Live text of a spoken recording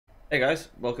Hey guys,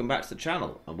 welcome back to the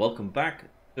channel, and welcome back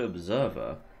to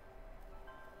Observer.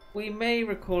 We may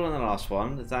recall in the last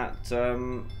one that,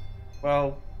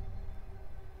 well,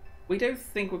 we don't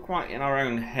think we're quite in our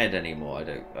own head anymore.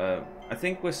 I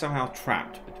think we're somehow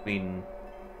trapped between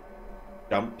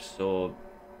jumps or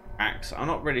acts. I'm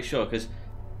not really sure, because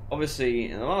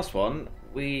obviously in the last one,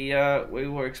 we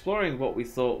were exploring what we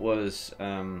thought was,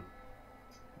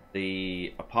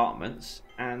 the apartments,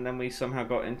 and then we somehow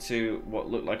got into what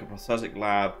looked like a prosthetic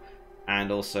lab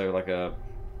and also like a,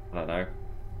 I don't know,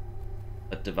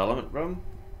 a development room.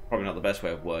 Probably not the best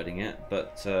way of wording it,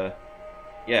 but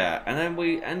yeah, and then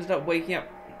we ended up waking up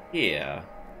here.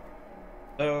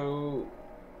 So,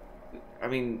 I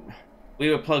mean, we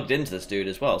were plugged into this dude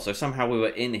as well, so somehow we were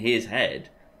in his head.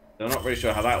 So I'm not really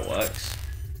sure how that works,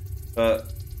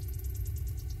 but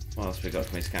what else we got?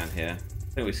 Can we scan here?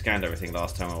 I think we scanned everything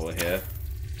last time we were here.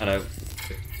 I know,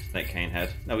 snake cane head.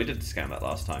 No, we did scan that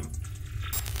last time.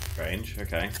 Strange.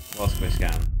 Okay. What else can we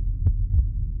scan?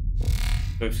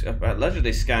 We've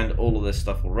allegedly scanned all of this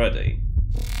stuff already.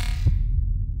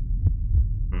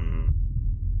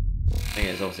 The thing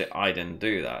is, obviously, I didn't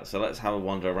do that. So let's have a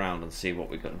wander around and see what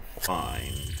we can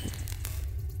find.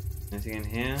 Anything in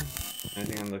here?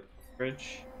 Anything in the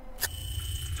fridge?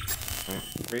 No.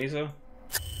 Freezer?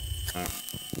 No.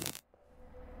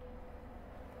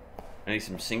 I need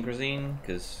some synchrosine,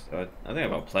 because I think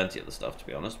I've got plenty of the stuff, to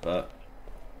be honest, but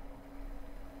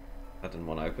that didn't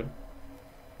want to open.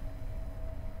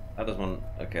 That doesn't want...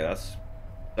 Okay, that's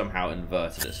somehow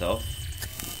inverted itself.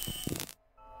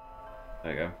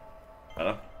 There we go.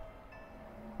 Better.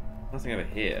 Nothing over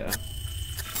here.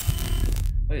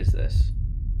 What is this?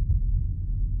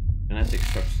 Genetic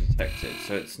structure detected.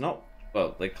 So it's not...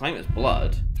 Well, they claim it's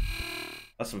blood.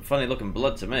 That's some funny looking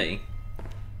blood to me.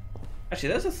 Actually,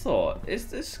 there's a thought. Is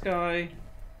this guy...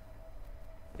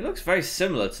 He looks very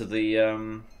similar to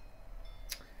the,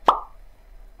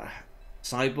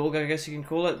 cyborg, I guess you can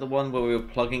call it. The one where we were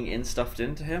plugging in stuff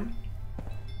into him.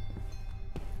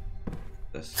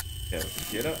 Let's get a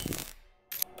computer.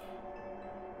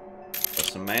 Got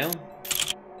some mail.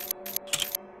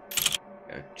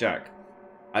 Okay, Jack.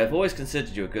 I've always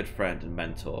considered you a good friend and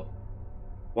mentor.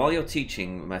 While your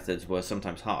teaching methods were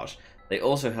sometimes harsh, they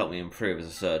also helped me improve as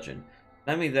a surgeon.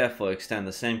 Let me therefore extend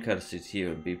the same courtesy to you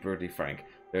and be brutally frank.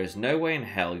 There is no way in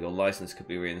hell your license could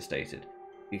be reinstated.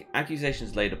 The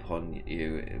accusations laid upon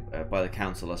you by the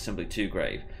council are simply too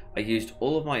grave. I used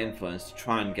all of my influence to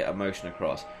try and get emotion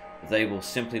across, but they will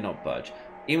simply not budge.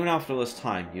 Even after all this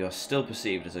time, you are still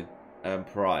perceived as a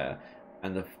pariah,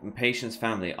 and the patient's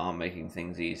family aren't making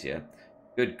things easier.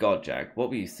 Good God, Jack, what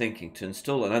were you thinking to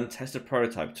install an untested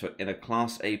prototype in a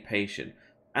Class A patient?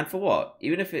 And for what?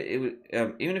 Even if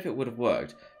it would have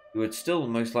worked, you would still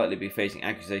most likely be facing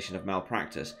accusation of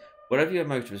malpractice. Whatever your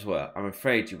motives were, I'm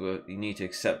afraid you need to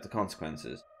accept the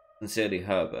consequences. Sincerely,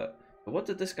 Herbert. But what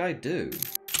did this guy do?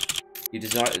 You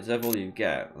deserve all you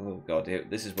get. Oh God,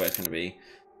 this is where it's going to be.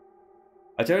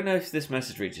 I don't know if this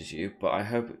message reaches you, but I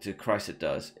hope to Christ it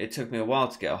does. It took me a while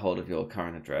to get a hold of your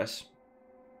current address.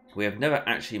 We have never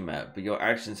actually met, but your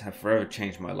actions have forever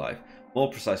changed my life. More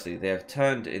precisely, they have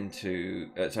turned it into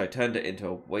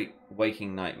a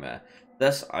waking nightmare.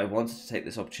 Thus, I wanted to take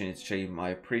this opportunity to show you my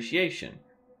appreciation.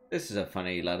 This is a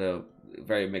funny letter,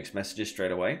 very mixed messages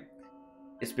straight away.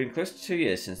 It's been close to 2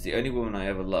 years since the only woman I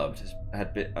ever loved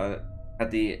had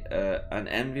the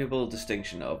unenviable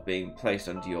distinction of being placed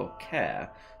under your care.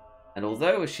 And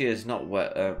although she has not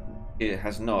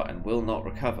and will not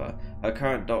recover, her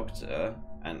current doctor,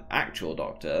 an actual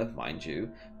doctor, mind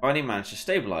you, finally managed to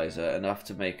stabilize her enough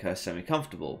to make her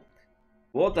semi-comfortable.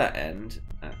 Toward that end,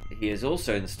 he has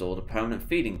also installed a permanent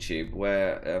feeding tube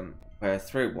where her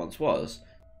throat once was.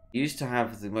 You used to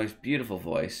have the most beautiful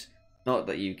voice, not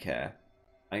that you care.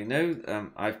 I know,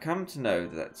 I've come to know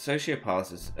that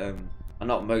sociopaths are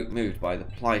not moved by the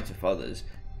plight of others,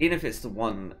 even if it's the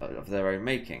one of their own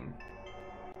making.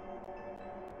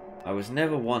 I was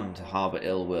never one to harbour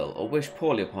ill will or wish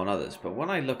poorly upon others, but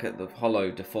when I look at the hollow,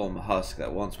 deformed husk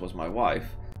that once was my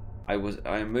wife, I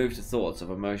am moved to thoughts of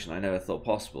emotion I never thought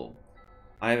possible.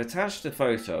 I have attached a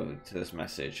photo to this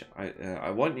message.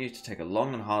 I want you to take a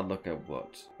long and hard look at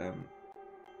what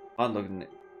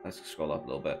let's scroll up a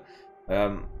little bit.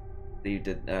 You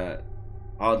did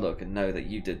hard look and know that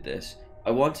you did this.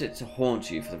 I want it to haunt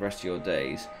you for the rest of your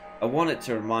days. I want it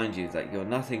to remind you that you're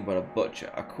nothing but a butcher,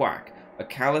 a quack, a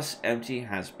callous, empty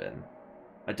has-been.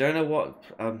 I don't know what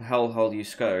hellhole you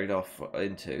scurried off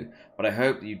into, but I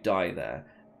hope you die there.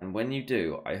 And when you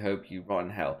do, I hope you rot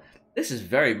in hell. This is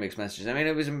very mixed messages. I mean,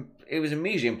 it was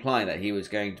immediately implying that he was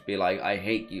going to be like, I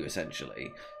hate you,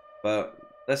 essentially. But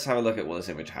let's have a look at what this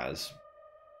image has.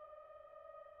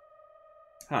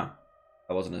 Huh.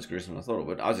 That wasn't as gruesome as I thought it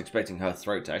would. I was expecting her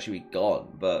throat to actually be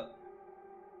gone, but...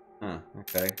 Huh,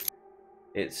 okay.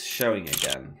 It's showing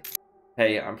again.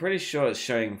 Hey, I'm pretty sure it's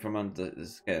showing from under the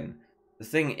skin. The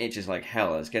thing itches like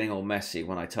hell, and it's getting all messy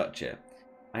when I touch it.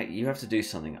 You have to do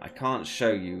something. I can't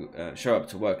show up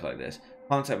to work like this.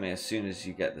 Contact me as soon as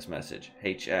you get this message.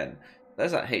 HN.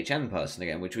 There's that HN person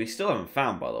again, which we still haven't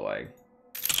found, by the way.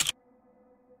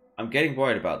 I'm getting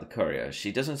worried about the courier.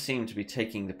 She doesn't seem to be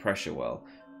taking the pressure well.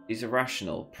 She's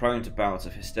irrational, prone to bouts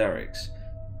of hysterics.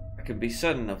 I can be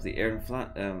certain of the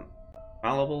infallible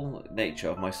nature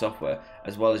of my software,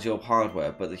 as well as your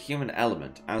hardware, but the human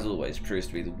element, as always, proves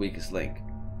to be the weakest link.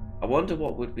 I wonder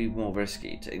what would be more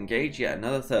risky, to engage yet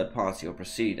another third party or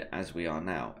proceed as we are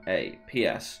now. A.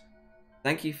 P.S.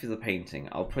 Thank you for the painting.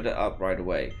 I'll put it up right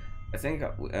away. I think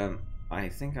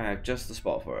I have just the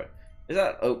spot for it. Is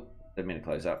that... Oh, didn't mean to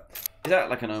close that. Is that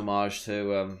like an homage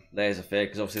to Layers of Fear?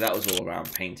 Because obviously that was all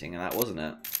around painting, and that wasn't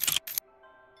it.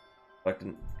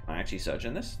 Can I actually search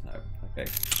in this? No. Okay.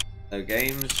 No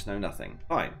games, no nothing.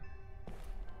 Fine.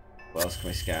 What else can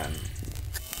we scan?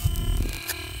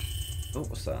 Oh,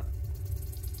 what's that?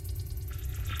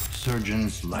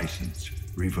 Surgeon's license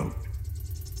revoked.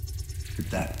 But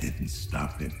that didn't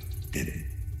stop him, did it?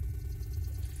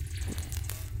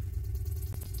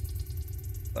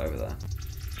 Over there.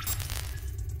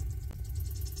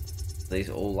 Are these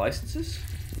all licenses?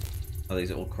 Are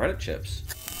these all credit chips?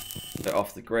 They're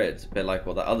off the grid, a bit like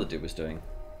what that other dude was doing.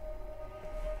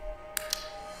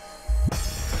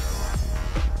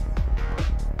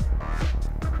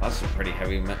 That's some pretty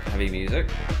heavy music.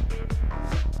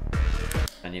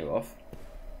 And you off.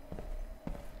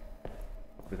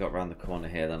 We got round the corner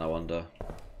here, then I wonder.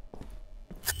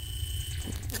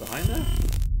 Behind there?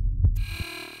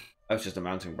 Oh, it's just a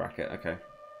mounting bracket. Okay.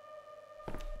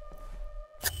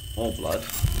 More blood.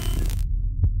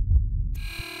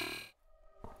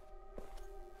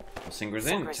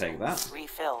 Synchrozine, take that.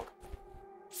 Refilled.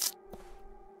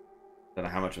 Don't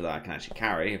know how much of that I can actually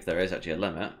carry, if there is actually a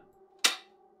limit.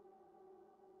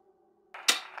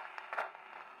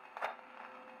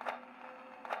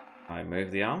 I move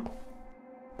the arm?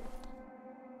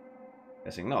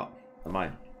 Guessing not. Never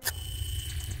mind.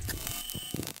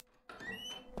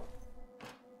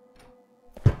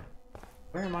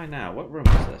 Where am I now? What room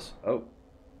is this? Oh,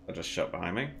 I just shut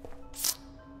behind me.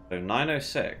 So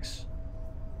 906.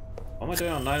 What am I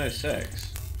doing on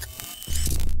 906?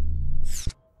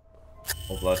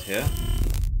 More blood here.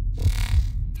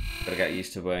 Gotta get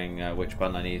used to weighing which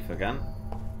button I need for again.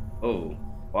 Oh,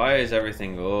 why is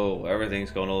everything... Oh,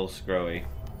 everything's gone all screwy.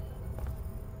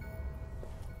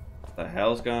 What the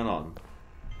hell's going on?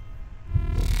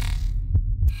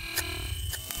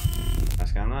 Can I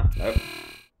scan that? Nope.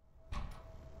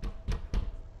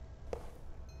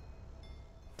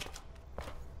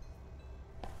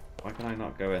 Why can I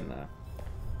not go in there?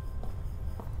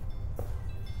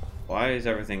 Why is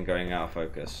everything going out of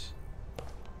focus?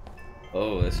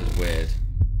 Oh, this is weird.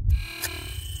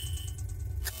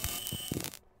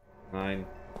 9.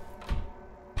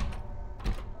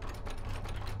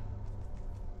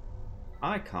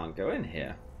 I can't go in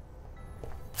here.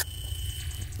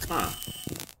 Huh.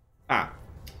 Ah.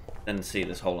 Didn't see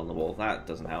this hole in the wall. That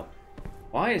doesn't help.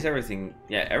 Why is everything...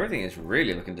 Yeah, everything is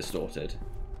really looking distorted.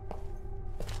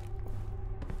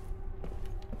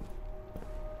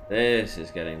 This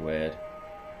is getting weird.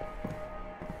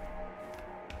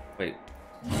 Wait.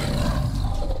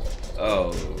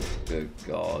 Oh, good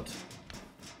God.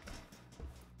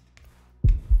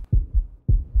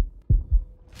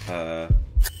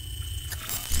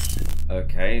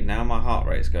 Okay, now my heart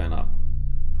rate's going up.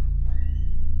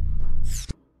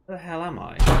 Where the hell am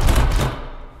I?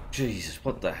 Jesus,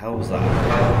 what the hell was that?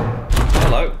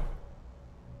 Hello?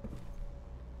 You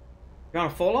gonna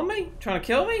fall on me? Trying to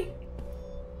kill me?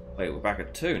 Wait, we're back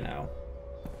at 2 now.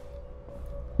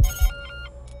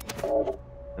 No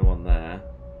one there.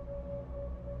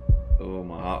 Oh,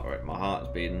 my heart rate. My heart's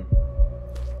beating.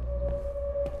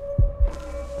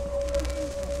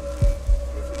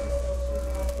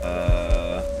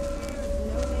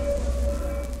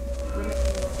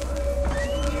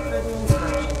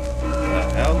 What the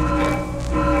hell?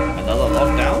 Another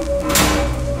lockdown?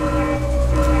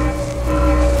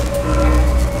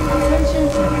 Attention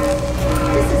team.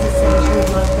 This is essentially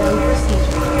lockdown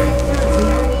procedure. There is no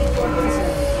need for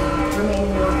concern. Remain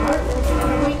in your apartments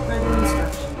and await further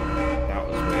instruction. That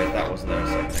was weird. That wasn't there a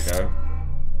second ago.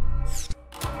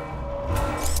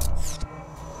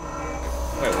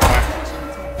 Wait, we're back.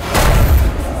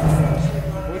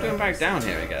 What are we doing back down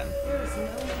here again? There is no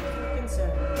need for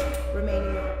concern. Remain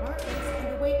in your apartments and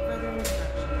await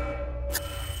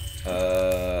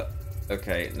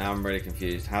Okay, now I'm really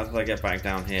confused. How did I get back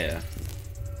down here?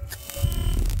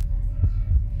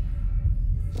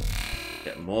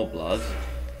 Get more blood.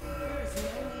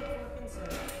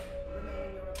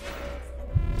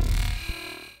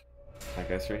 Can I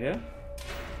go through here?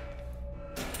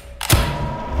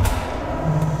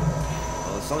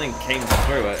 Well, something came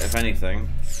through it, if anything.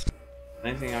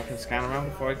 Anything I can scan around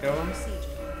before I go on?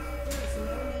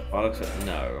 Oh, looks like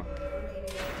no.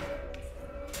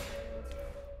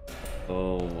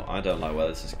 Oh, I don't like where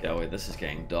this is going. This is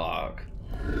getting dark.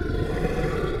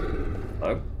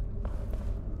 Hello?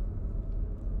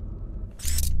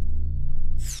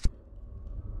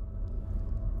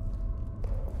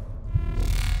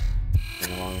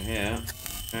 Nothing along here.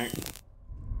 Okay.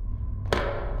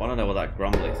 I want to know what that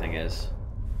grumbly thing is.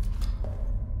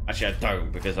 Actually, I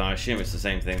don't, because I assume it's the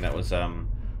same thing that was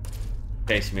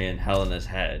chasing me in Helena's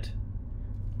head.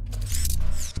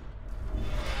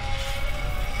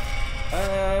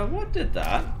 What did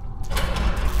that?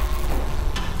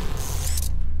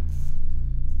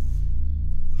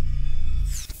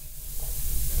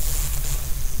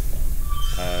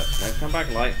 No, come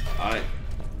back, light.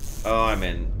 Oh, I'm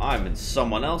in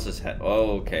someone else's head.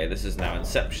 Oh, okay, this is now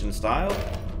Inception style.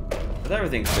 But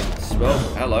everything's been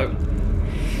hello.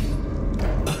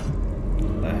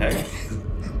 What the heck?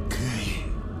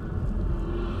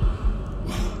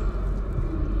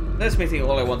 That's me think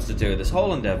all I wanted to do. This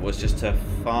whole endeavor was just to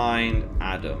find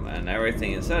Adam, and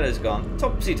everything instead has gone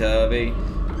topsy-turvy.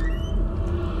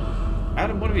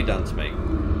 Adam, what have you done to me?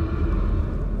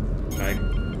 Okay.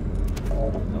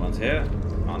 No one's here.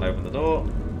 Can't open the door.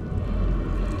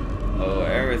 Oh,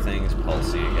 everything's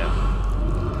pulsy again.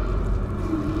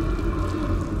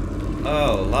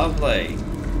 Oh, lovely.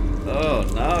 Oh,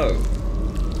 no.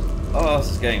 Oh,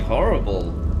 this is getting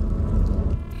horrible.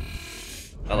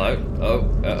 Hello. Oh,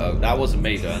 uh-oh. That wasn't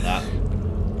me doing that.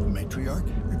 Matriarch,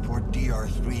 report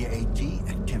DR3AT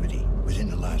activity within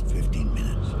the last 15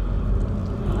 minutes.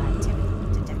 No activity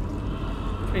detected.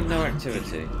 What do you mean, no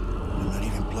activity? I'm not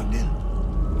even plugged in.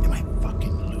 Am I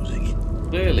fucking losing it?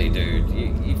 Clearly, dude.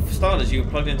 You for starters, you were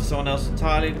plugged into someone else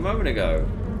entirely a moment ago.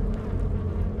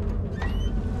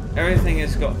 Everything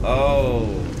has got... Oh.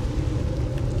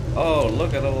 Oh,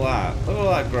 look at all that. Look at all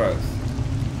that growth.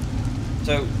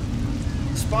 So,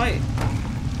 despite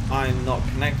I'm not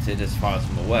connected as far as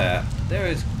I'm aware, there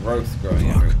is growth growing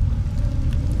everywhere.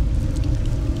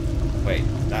 Wait,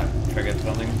 that triggered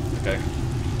something? Okay.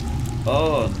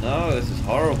 Oh no, this is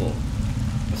horrible.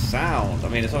 The sound. I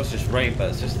mean, it's always just rain, but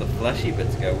it's just the fleshy bit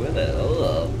to go with it.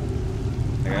 Ugh.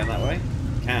 Can I go in that way?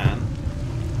 Can.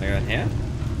 Can I go in here?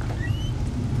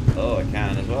 Oh, I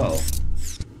can as well.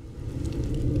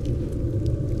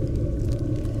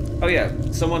 Oh yeah,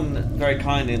 someone very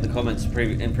kindly in the comments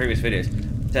in previous videos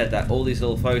said that all these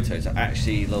little photos are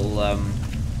actually little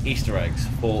Easter eggs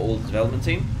for all the development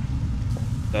team.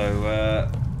 So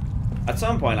at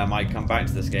some point I might come back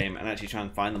to this game and actually try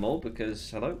and find them all because,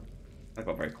 hello? I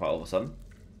got very quiet all of a sudden.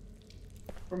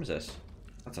 What room is this?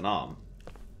 That's an arm.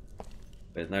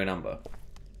 With no number.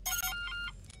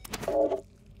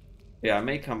 Yeah, I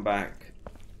may come back,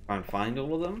 try and find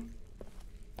all of them.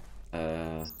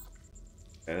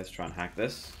 Okay, let's try and hack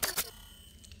this.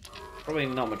 Probably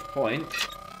not much point.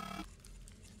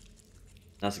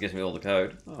 Unless it gives me all the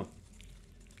code. Oh.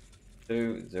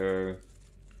 2, 0.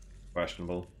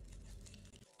 Questionable.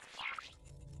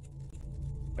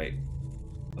 Wait.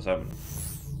 What's happening?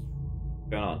 What's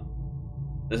going on?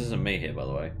 This isn't me here, by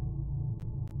the way.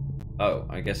 Oh,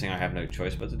 I'm guessing I have no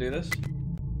choice but to do this?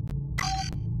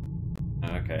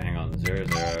 Okay, hang on. 0,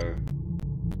 0.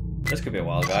 This could be a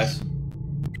while, guys.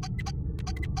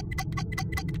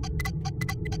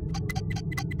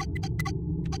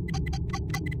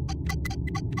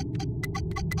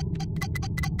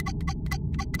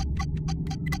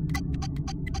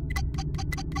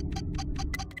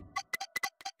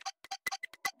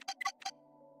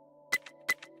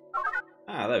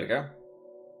 Ah, there we go.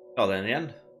 Oh, then in the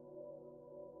end.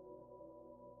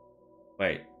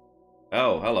 Wait.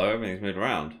 Oh, hello, everything's moved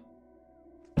around.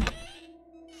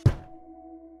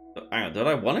 Hang on, did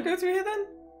I want to go through here then?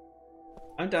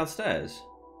 I'm downstairs.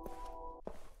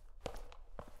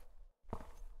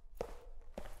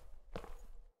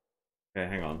 Okay,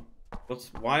 hang on.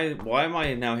 Why am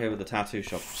I now here with the tattoo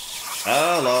shop?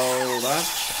 Hello,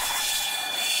 that.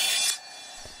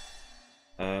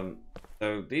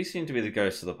 So these seem to be the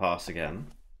ghosts of the past again.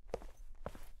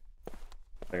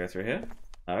 Can I go through here?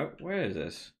 No, where is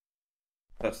this?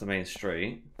 That's the main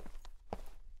street.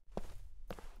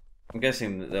 I'm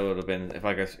guessing that there would have been, if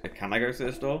I go, can I go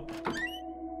through this door?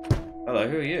 Hello,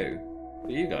 who are you? Who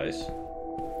are you guys?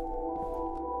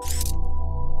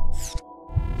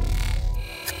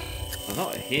 Well,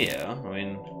 not here. I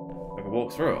mean, I can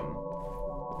walk through them.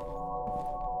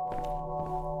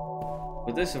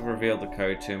 Would this have revealed the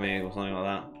code to me or something like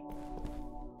that?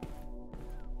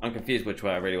 I'm confused which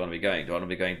way I really want to be going. Do I want to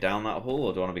be going down that hall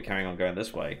or do I want to be carrying on going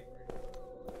this way?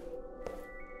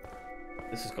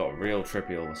 This has got real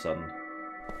trippy all of a sudden.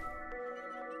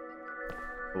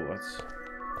 Oh, that's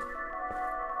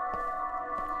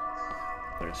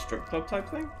like a strip club type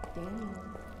thing? Daniel.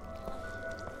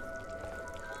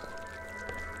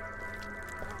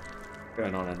 What's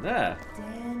going on in there?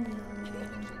 Daniel.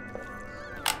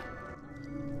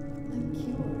 I'm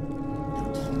cured.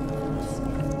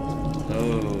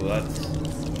 Oh,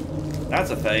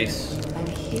 that's a face. I'm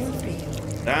here for you.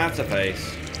 That's a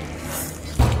face.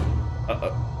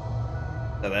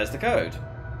 Uh-oh. So there's the code.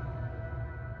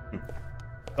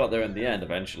 Got there in the end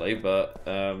eventually, but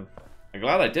I'm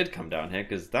glad I did come down here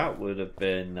because that would have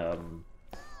been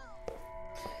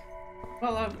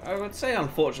well, I would say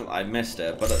unfortunate I missed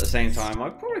it, but at the same time I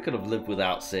probably could have lived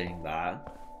without seeing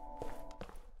that.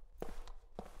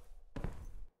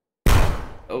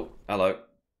 Oh, hello.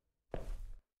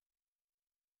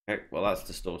 Okay, well that's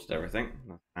distorted everything.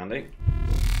 That's handy.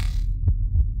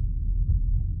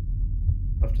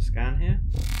 I have to scan here?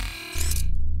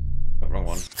 Oh, wrong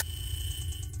one.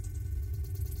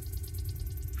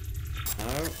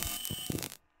 No.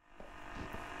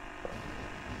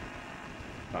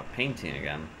 About painting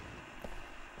again.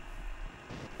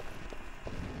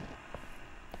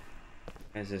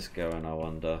 Where's this going, I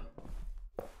wonder?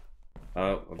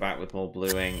 Oh, we're back with more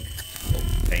blue ink. More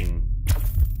paint.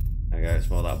 There we go, it's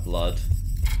more of that blood.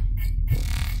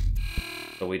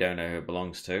 But we don't know who it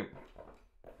belongs to.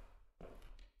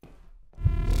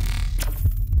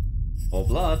 More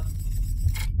blood.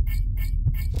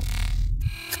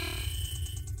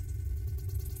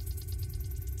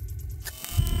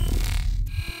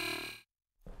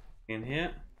 In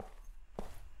here.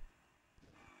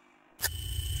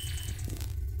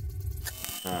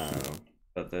 Oh,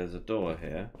 but there's a door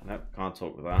here. Nope, can't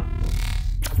talk with that.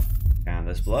 Scan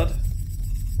this blood.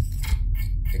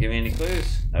 Can you give me any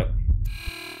clues? Nope.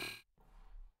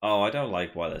 Oh, I don't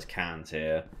like why there's cans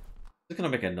here. It's gonna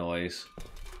make a noise.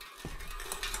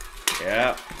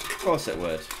 Yeah, of course it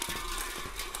would.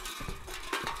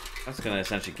 That's gonna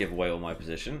essentially give away all my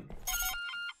position.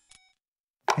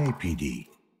 Hey, PD.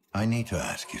 I need to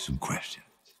ask you some questions.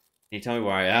 Can you tell me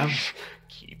where I am?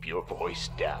 Keep your voice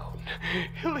down.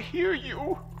 He'll hear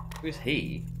you. Who's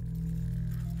he?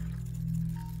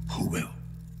 Who will?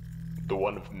 The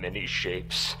one of many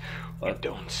shapes. What? You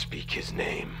don't speak his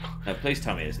name. No, please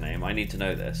tell me his name. I need to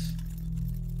know this.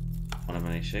 One of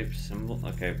many shapes, symbol.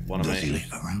 Okay, one of Does he many.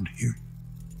 live around here?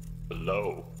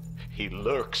 Below. He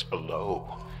lurks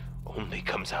below. Only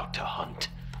comes out to hunt.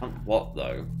 What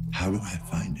though? How do I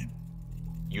find him?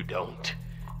 You don't.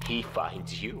 He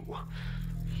finds you.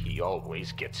 He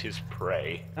always gets his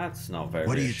prey. That's not very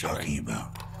What are you reassuring. talking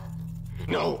about?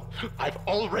 No, I've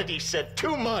already said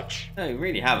too much. No, you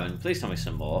really haven't. Please tell me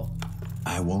some more.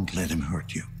 I won't let him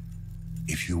hurt you.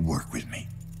 If you work with me.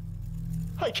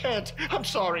 I can't. I'm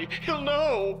sorry. He'll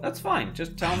know. That's fine.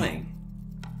 Just tell me.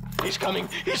 He's coming.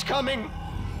 He's coming.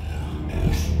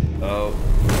 Oh.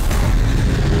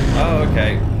 Oh,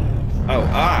 okay. Oh,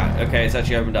 okay, it's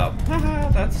actually opened up. Haha,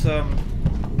 that's, Have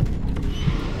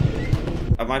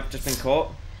I just been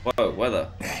caught? Whoa, weather.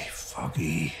 Hey,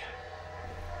 foggy.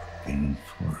 In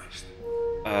forest.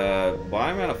 Well,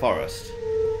 I'm in a forest.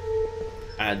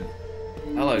 And,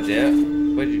 hello, dear.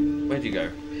 Where'd you go?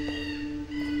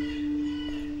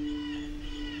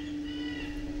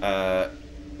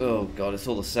 Oh god, it's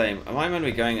all the same. Am I meant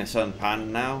to be going a certain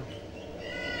pan now?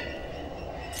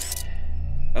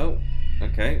 Oh,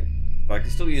 okay. But I can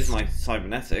still use my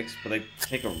cybernetics, but they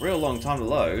take a real long time to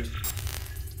load.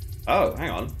 Oh, hang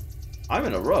on. I'm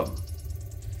in a room.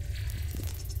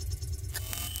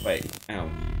 Wait, hang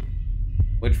on.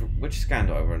 Which scan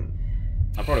do I run?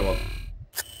 I probably want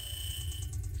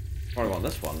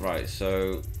this one, right?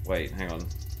 So wait, hang on.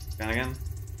 Scan again.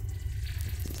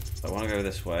 So I want to go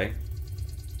this way.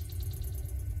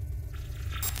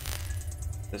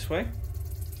 This way?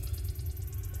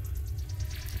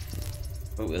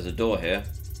 Oh, there's a door here.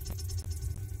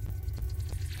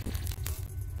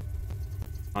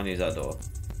 Can't use that door.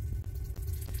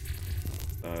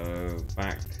 So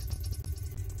back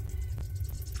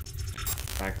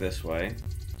this way.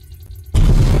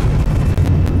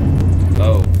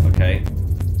 Oh, okay.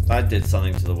 That did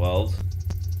something to the world.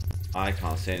 I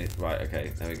can't see anything. Right,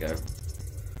 okay, there we go.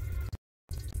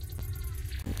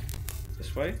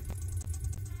 This way?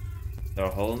 Is there a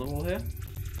hole in the wall here?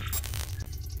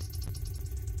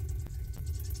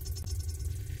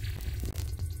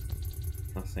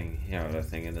 nothing here, I don't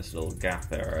think, in this little gap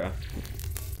area.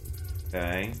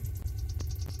 Okay.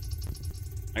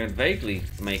 I can vaguely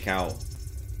make out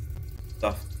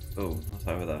stuff. Oh, what's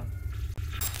over there?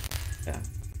 Yeah.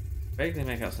 Vaguely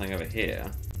make out something over here.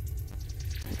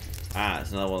 Ah,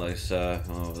 it's another one of those.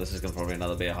 Oh, this is gonna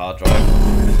probably be a hard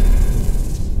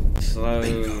drive. Slow.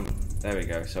 There we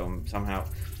go. So somehow.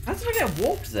 How did I get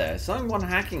warped there? Is someone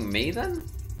hacking me then?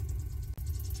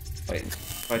 Wait,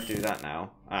 if I do that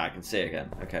now. Ah, I can see again.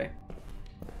 Okay.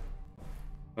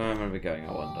 Where am I gonna be going,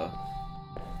 I wonder?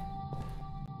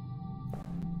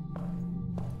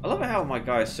 I love how my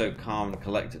guy is so calm and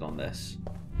collected on this.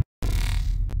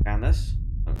 Can this?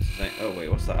 I'm just saying, oh wait,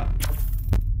 what's that?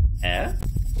 Air?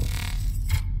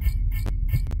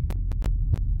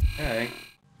 Okay.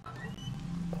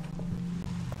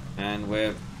 And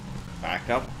we're back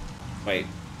up. Wait,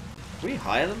 are we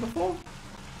higher than before?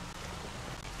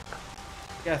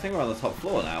 Yeah, I think we're on the top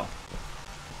floor now.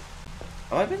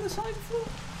 Have I been this high before?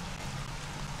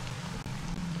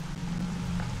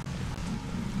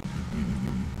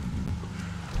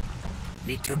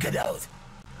 Need to get out.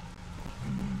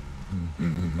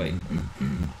 Wait.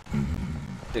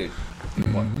 Dude.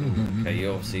 What? Okay,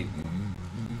 you obviously...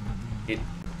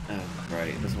 Oh,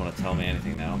 great. It doesn't want to tell me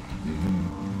anything now.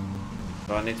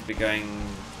 So I need to be going...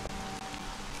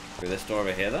 through this door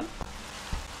over here then?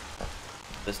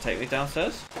 Does this take me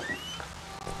downstairs?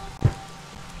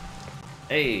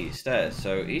 Hey, stairs.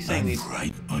 So he's saying I'm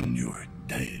right on your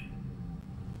tail.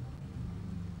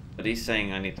 But he's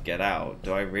saying I need to get out.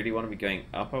 Do I really want to be going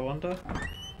up, I wonder?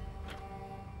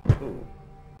 Ooh.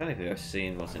 I don't think I've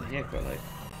seen what's in here quickly.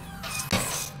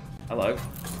 Hello.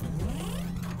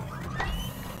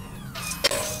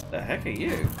 The heck are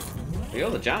you? Well, you're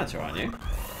the janitor, aren't you?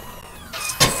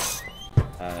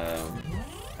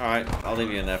 Alright, I'll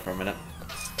leave you in there for a minute.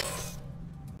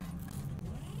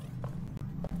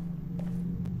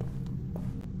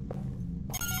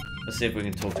 Let's see if we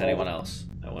can talk to anyone else.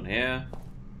 No one here.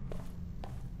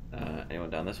 Anyone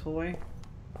down this hallway?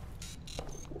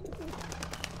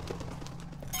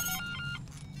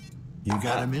 You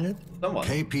got a minute? Someone.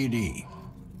 KPD.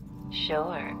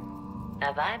 Sure.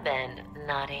 Have I been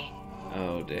naughty?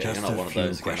 Oh dear, Just you're not a one of few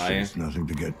those again, are you? questions, nothing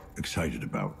to get excited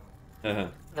about.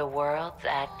 The world's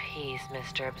at peace,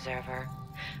 Mr. Observer.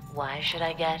 Why should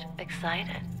I get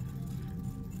excited?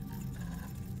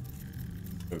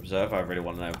 Observe, I really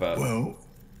want to know, but Well,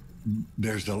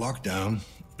 there's the lockdown.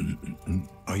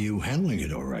 Are you handling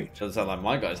it all right? doesn't sound like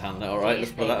my guy's handling it alright, let's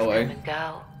These put that things away. come and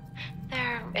go.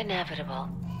 They're inevitable,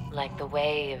 like the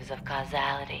waves of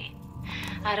causality.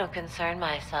 I don't concern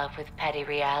myself with petty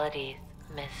realities,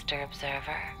 Mr.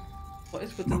 Observer. What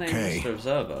is with the Okay. name Mr.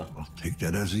 Observer? I'll take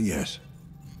that as a yes.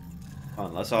 Come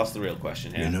on, let's ask the real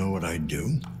question here. You know what I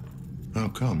do? How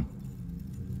come?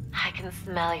 I can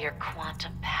smell your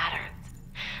quantum patterns.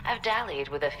 I've dallied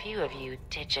with a few of you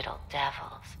digital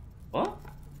devils. What?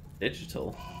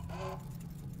 Digital?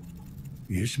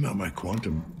 You smell my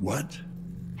quantum what?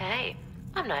 Hey,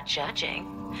 I'm not judging.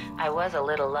 I was a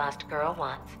little lost girl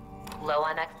once. Low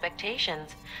on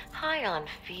expectations, high on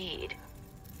feed.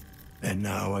 And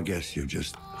now I guess you're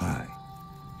just high.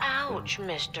 Ouch,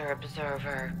 Mr.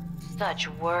 Observer. Such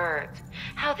words.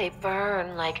 How they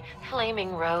burn like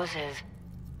flaming roses.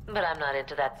 But I'm not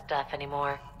into that stuff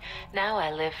anymore. Now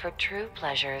I live for true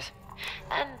pleasures.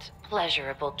 And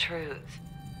pleasurable truths.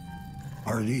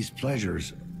 Are these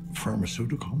pleasures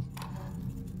pharmaceutical?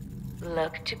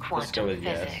 Look to go quantum with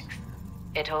yes. physics.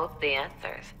 It holds the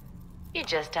answers. You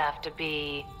just have to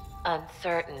be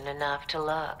uncertain enough to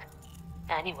look.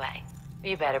 Anyway,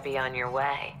 you better be on your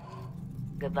way.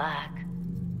 Good luck.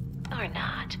 Or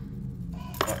not.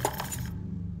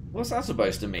 What's that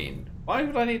supposed to mean? Why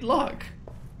would I need luck?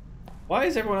 Why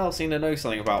does everyone else seem to know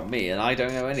something about me and I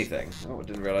don't know anything? Oh, I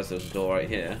didn't realize there was a door right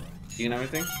here. Do you know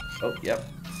anything? Oh, yep.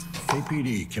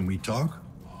 KPD, can we talk?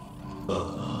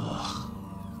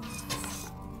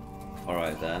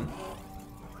 Alright then.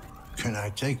 Can I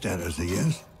take that as a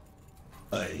yes?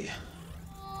 I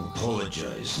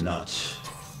apologize, not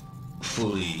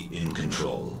fully in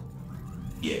control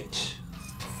yet.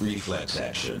 Reflex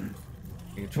action.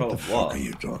 In control What of the fuck what? are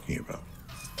you talking about?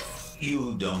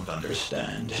 You don't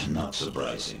understand, not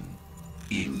surprising.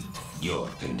 In your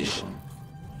condition.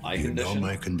 My You know condition?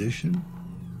 my condition?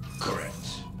 Correct.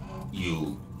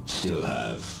 You still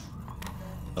have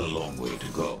a long way to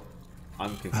go.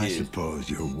 I'm I confused. suppose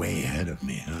you're way ahead of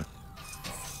me, huh?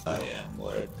 I am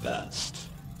more advanced,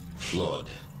 flawed,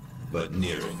 but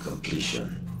nearing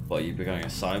completion. What, are you becoming a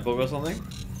cyborg or something?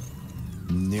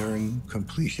 Nearing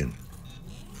completion.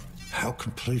 How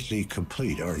completely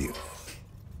complete are you?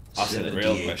 I'll say the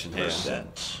real question here.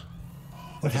 78%.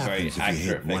 What That's a very happens if you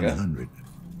hit accurate figure. 100?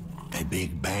 A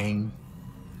big bang?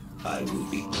 I will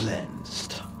be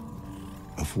cleansed.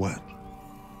 Of what?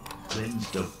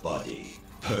 Cleansed of body,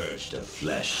 purged of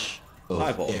flesh, of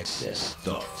Eyeball. excess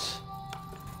thoughts.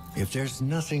 If there's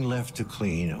nothing left to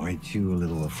clean, aren't you a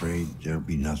little afraid there'll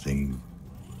be nothing,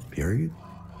 period?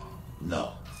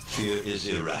 No, fear is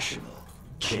irrational.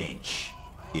 Change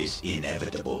is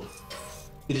inevitable.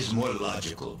 It is more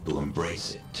logical to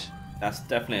embrace it. That's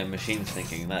definitely a machine's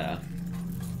thinking there.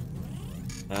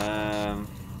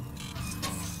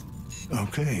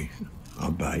 Okay,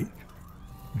 I'll bite.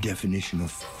 Definition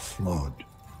of flawed.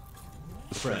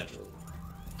 Fragile,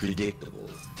 predictable,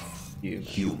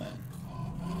 human.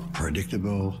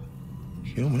 Predictable.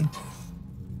 Human.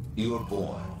 You are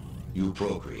born, you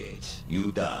procreate,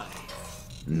 you die.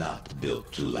 Not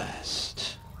built to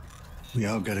last. We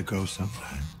all gotta go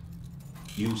sometime.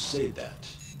 You say that,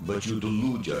 but you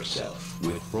delude yourself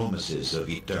with promises of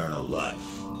eternal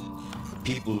life.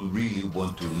 People really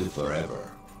want to live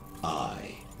forever.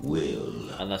 I will.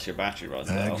 Unless your battery runs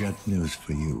I out. got news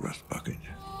for you, Rust Bucket.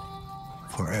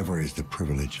 Forever is the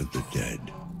privilege of the dead.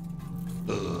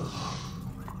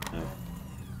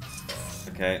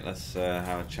 Okay, let's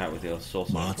have a chat with your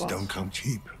sorcerer. Mods don't come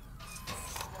cheap.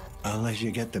 Unless you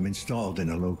get them installed in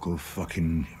a local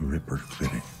fucking Ripper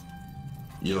clinic.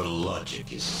 Your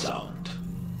logic is sound,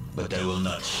 but I will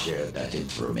not share that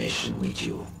information with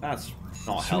you. That's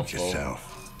not Suit helpful.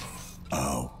 yourself.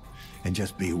 Oh, and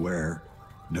just beware,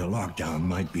 the lockdown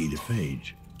might be the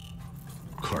phage.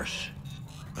 Of course,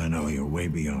 I know you're way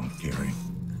beyond caring.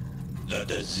 The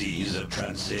disease of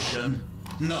transition?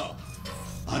 No.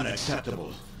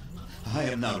 Unacceptable. I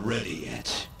am not ready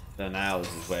yet. So now this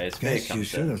is where his fear Guess you comes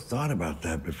should in. have thought about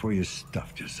that before you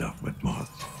stuffed yourself with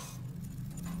moths.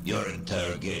 Your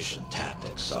interrogation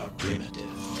tactics are primitive.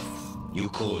 You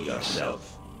call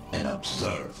yourself an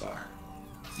observer.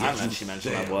 I haven't Yet you actually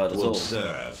mentioned that fail word to at all.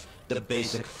 observe the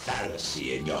basic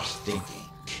fallacy in your thinking.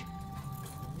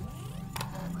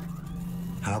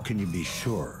 How can you be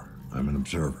sure I'm an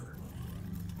observer?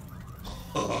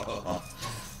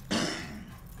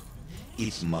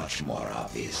 It's much more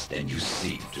obvious than you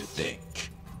seem to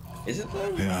think. Is it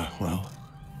though? Yeah, well,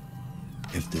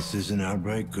 if this is an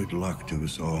outbreak, good luck to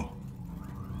us all.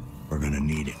 We're gonna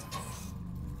need it.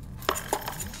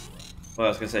 Well, I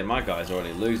was gonna say my guy's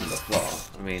already losing the plot.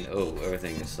 I mean, oh,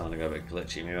 everything is starting to go a bit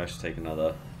glitchy. Maybe I should take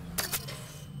another.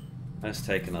 Let's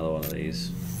take another one of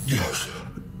these. Yes.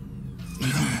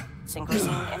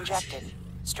 Synchrosine injected.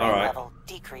 Strain All right. level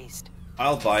decreased.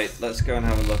 I'll bite. Let's go and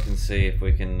have a look and see if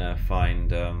we can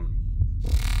find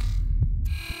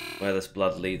where this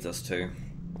blood leads us to.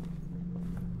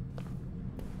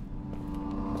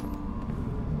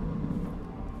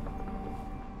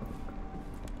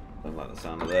 Don't like the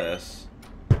sound of this.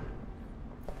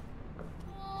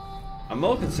 I'm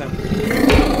more concerned.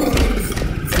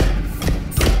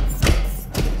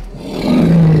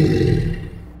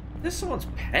 Is this someone's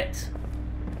pet?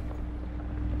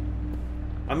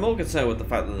 I'm more concerned with the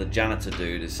fact that the janitor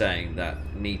dude is saying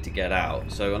that need to get out.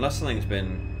 So unless something's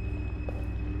been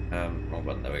wrong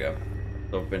button, there we go.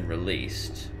 Sort of been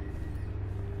released.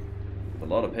 A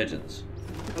lot of pigeons.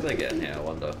 How do they get in here, I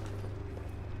wonder?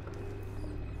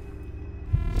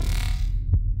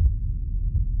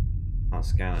 Can't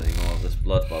scan any more of this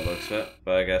blood by the looks of it,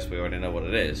 but I guess we already know what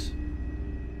it is.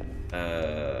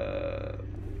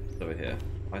 It's over here.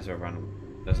 Why is there a random...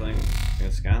 There's something I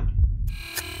can scan?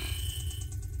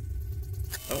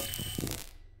 Oh.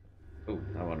 Oh,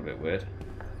 that one a bit weird.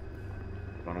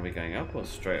 Are we going up or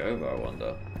straight over, I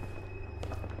wonder?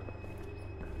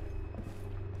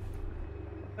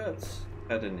 Let's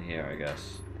head in here, I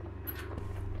guess.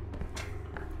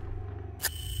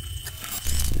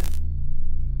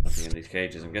 Nothing in these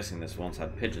cages. I'm guessing this once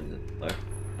had pigeons in it, though.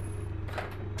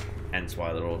 Hence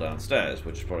why they're all downstairs,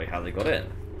 which is probably how they got in.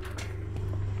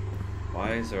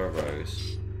 Why is there a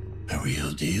rose? The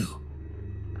real deal.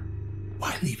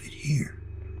 Why leave it here?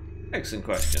 Excellent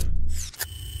question.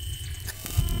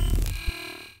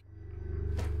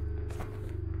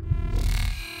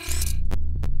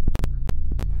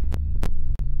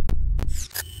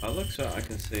 It looks like I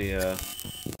can see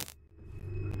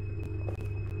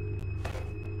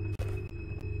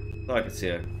thought I could see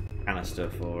a canister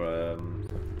for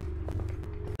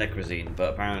Necrozine,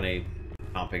 but apparently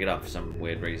can't pick it up for some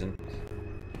weird reason.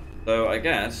 So I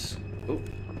guess, ooh,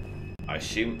 I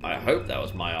hope that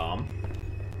was my arm.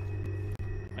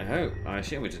 I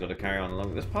assume we just got to carry on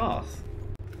along this path.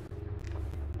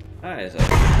 That is a...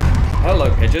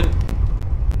 Hello, pigeon.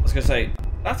 I was going to say,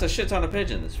 that's a shit ton of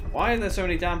pigeons. Why are there so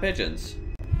many damn pigeons?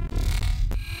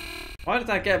 Why did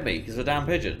that get me? Because of a damn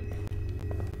pigeon.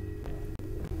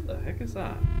 heck is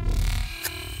that?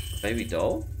 A baby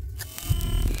doll?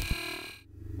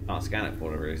 Can't scan it for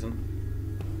whatever reason.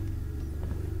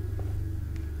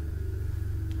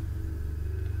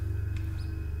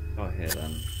 Oh, here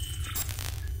then.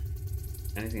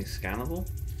 Anything scannable?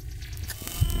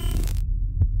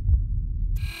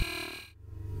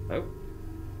 Oh.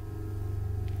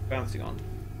 Bouncing on.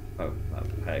 Oh,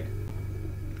 that peg.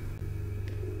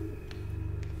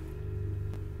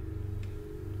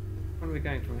 Where are we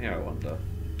going from here, I wonder?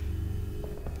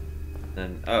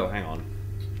 Then, oh, hang on.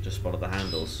 Just spotted the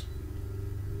handles.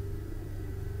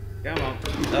 Come on.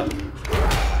 Oh.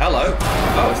 Hello.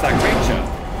 Oh, it's that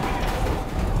creature.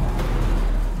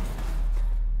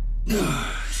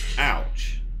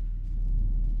 Ouch.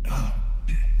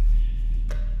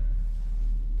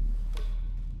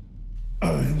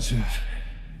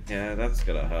 Yeah, that's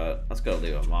gonna hurt. That's gonna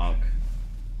leave a mark.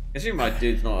 I assume my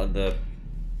dude's not in the...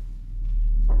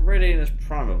 not really in his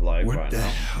prime of life What right the now.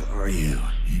 hell are you,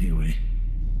 anyway?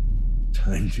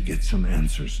 Time to get some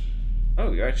answers.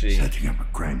 Oh, you're actually... Setting up a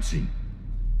crime scene.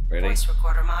 Really? Voice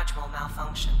recorder module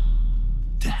malfunction.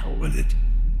 To hell with it.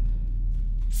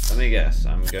 Let me guess.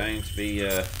 I'm going to be,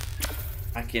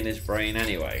 hacking his brain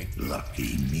anyway.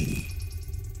 Lucky me.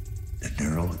 The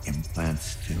neural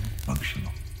implant's still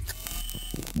functional.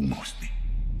 Mostly.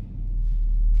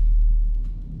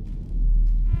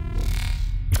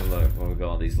 Oh, look, what we got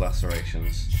all these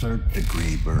lacerations.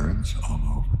 Third-degree burns all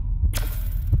over.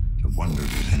 I wonder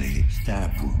if there's any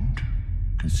stab wound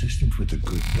consistent with a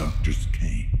good doctor's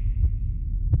cane.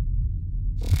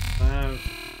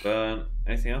 Burn.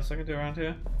 Anything else I can do around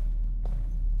here?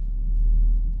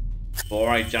 Before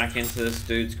I jack into this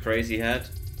dude's crazy head?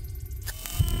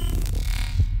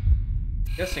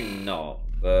 Guessing not,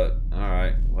 but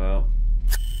alright, well.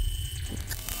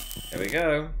 Here we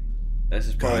go. This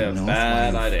is probably a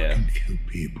bad idea. Fucking kill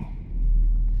people.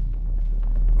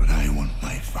 But I want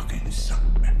my fucking son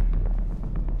back.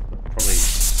 Probably.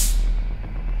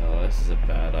 Oh, this is a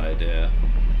bad idea.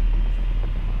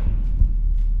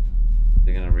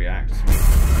 They're gonna react.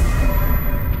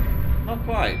 Not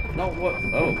quite. Not what.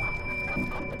 Oh.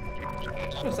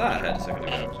 What was that I had a second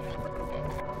ago?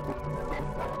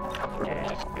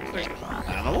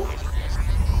 Animal?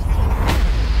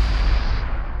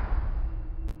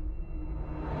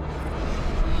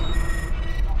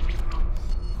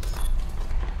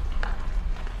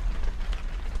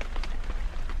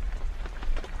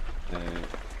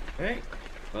 Okay.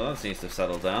 Well, that seems to have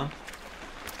settled down.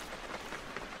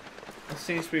 That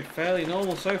seems to be fairly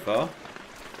normal so far.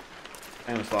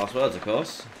 Famous last words, of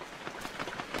course.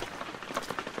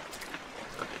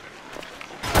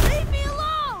 Leave me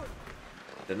alone!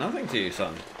 Did nothing to you,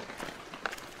 son.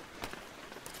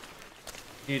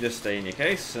 You just stay in your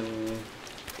case and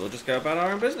we'll just go about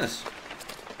our own business.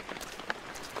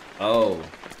 Oh.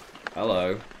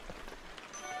 Hello.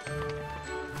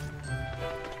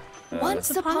 Once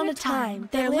upon a time,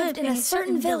 there lived in a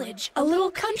certain village a little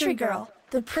country girl,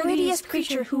 the prettiest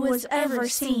creature who was ever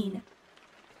seen.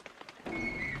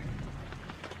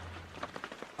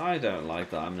 I don't like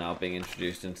that I'm now being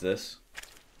introduced into this.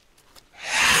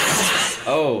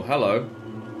 Oh, hello.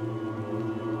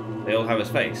 They all have his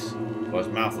face. Or his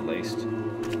mouth, at least.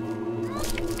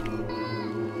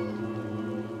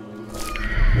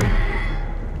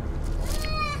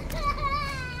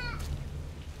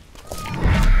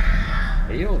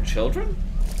 Are you all children?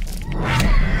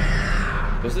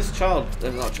 Was this child...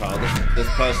 not child, this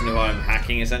person who I'm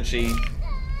hacking essentially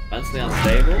mentally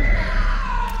unstable?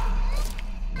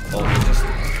 Or just...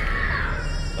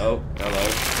 Oh, hello.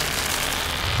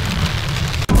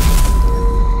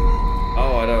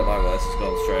 Oh, I don't like where this has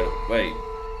gone straight up. Wait.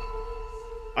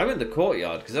 I'm in the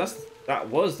courtyard, because that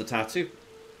was the tattoo.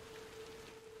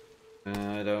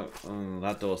 I don't...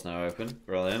 that door's now open.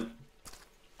 Brilliant.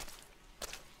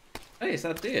 Hey, it's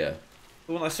that deer.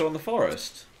 The one I saw in the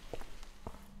forest.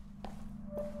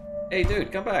 Hey,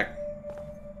 dude, come back.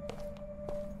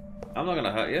 I'm not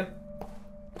gonna hurt you.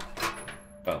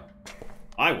 Well,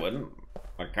 I wouldn't.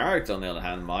 My character, on the other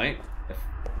hand, might.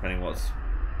 Depending what's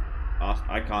asked.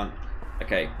 I can't...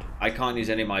 Okay, I can't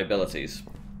use any of my abilities.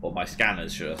 Or my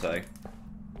scanners, should I say.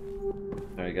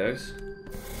 There he goes.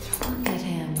 Look at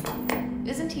him.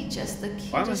 Isn't he just the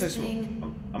Why am I cutest so...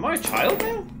 thing? Am I a child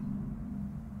now?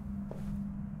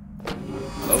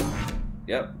 Oh.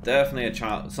 Yep, definitely a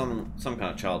child. Some kind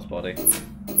of child's body.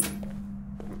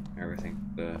 Everything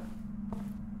there.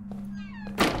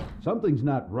 Something's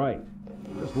not right.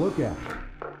 Just look at it.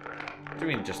 What do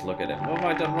you mean, just look at it? What have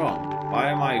I done wrong? Why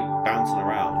am I bouncing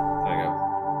around? There you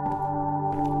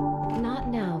go. Not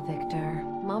now, Victor.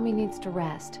 Mommy needs to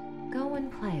rest. Go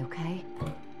and play, okay?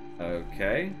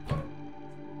 Okay.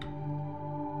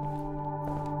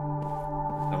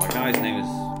 guy's name is...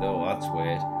 Oh, that's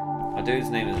weird. My dude's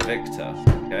name is Victor.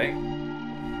 Okay.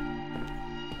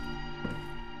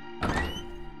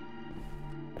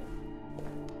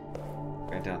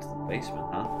 Going down to the basement,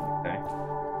 huh? Okay.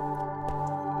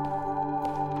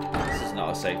 This is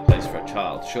not a safe place for a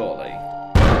child, surely.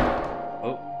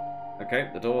 Oh.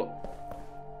 Okay, the door.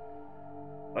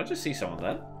 Did I just see someone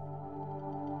there?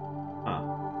 Huh.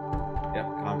 Yep,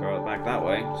 can't go back that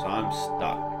way, so I'm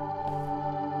stuck.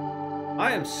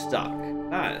 I am stuck.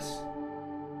 That is.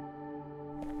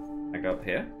 I go up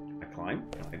here. I climb.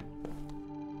 Can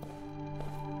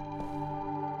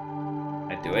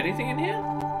I do anything in here?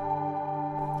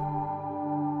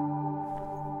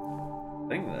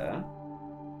 Thing there.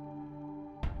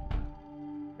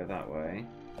 Go that way.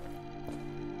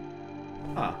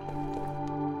 Ah.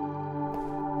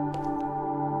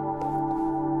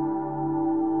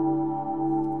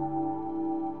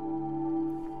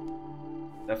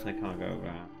 Definitely can't go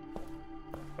around.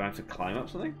 Do I have to climb up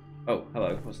something? Oh,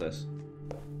 hello. What's this?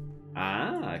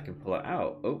 Ah, I can pull it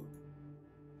out. Oh.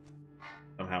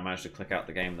 Somehow managed to click out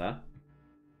the game there.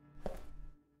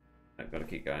 I've got to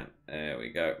keep going. There we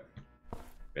go.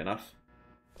 Good enough.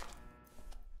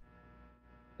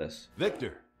 This.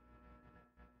 Victor!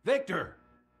 Victor!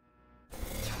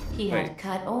 He had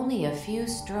cut only a few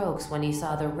strokes when he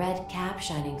saw the red cap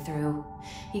shining through.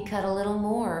 He cut a little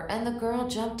more, and the girl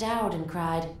jumped out and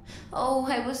cried, "Oh,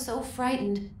 I was so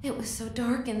frightened. It was so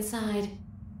dark inside."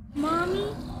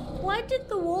 Mommy, why did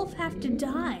the wolf have to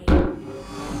die?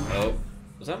 Oh,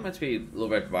 was that meant to be Little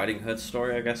Red Riding Hood's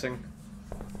story, I'm guessing?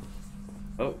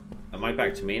 Oh, am I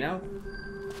back to me now?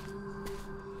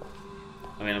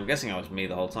 I mean, I'm guessing I was me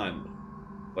the whole time.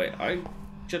 Wait, I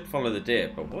should follow the deer,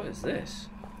 but what is this?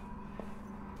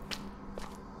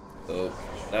 Oh,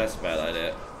 that's a bad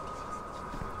idea.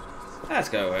 Let's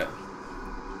go with it.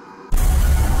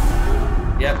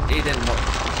 Yep, he didn't want...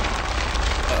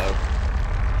 Uh-oh.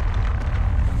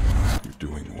 You're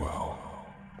doing well.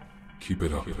 Keep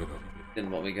it up.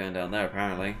 Didn't want me going down there,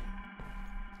 apparently.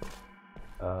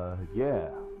 Yeah.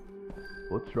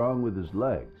 What's wrong with his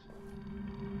legs?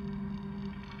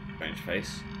 Strange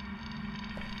face.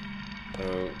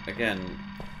 So, again...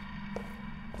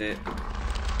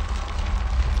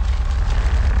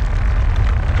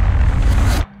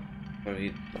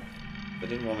 They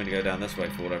didn't want me to go down this way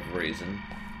for whatever reason.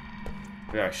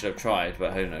 Maybe I should have tried,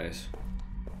 but who knows.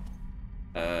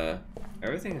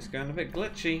 Everything is going a bit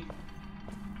glitchy.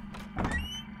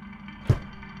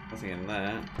 Nothing in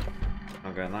there.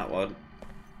 I'm going that one.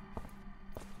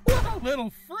 What a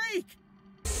little freak!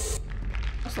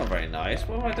 That's not very nice.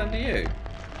 What have I done to you?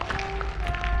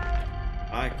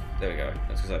 There we go.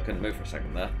 That's because I couldn't move for a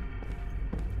second there.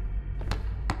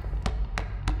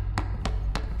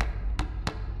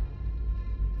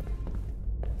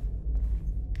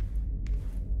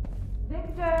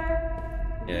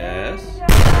 Yes.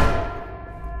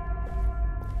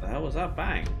 The hell was that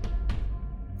bang?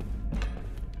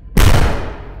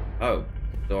 Oh,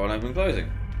 door unopened closing.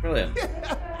 Brilliant.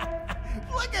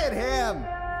 Look at him!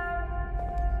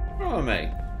 What's wrong with me?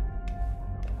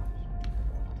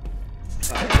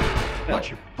 Watch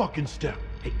your fucking step.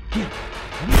 Hey, get.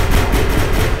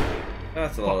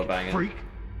 That's a lot of banging. Freak,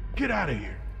 get out of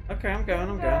here. Okay, I'm going.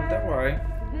 Don't worry.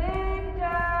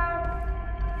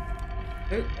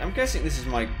 I'm guessing this is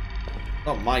my...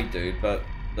 Not my dude, but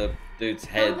the dude's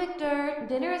head. Oh, Victor,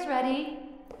 dinner is ready.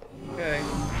 Okay.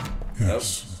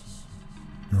 Yes.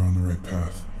 You're on the right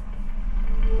path.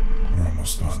 We're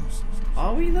almost done.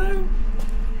 Are we, though?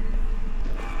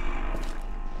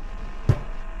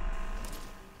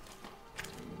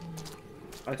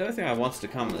 I don't think I wanted to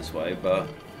come this way, but...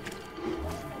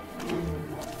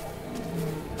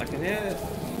 I can hear...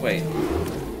 Wait.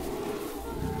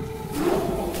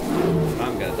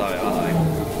 I'm gonna die, aren't I?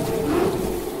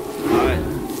 Alright.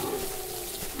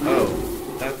 Oh,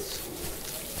 that's...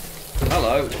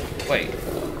 Hello. Wait.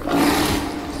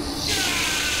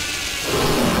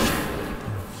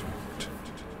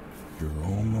 You're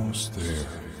almost there.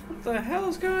 What the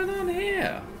hell's going on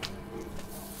here?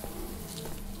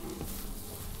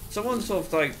 Someone sort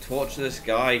of like tortured this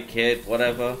guy, kid,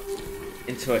 whatever,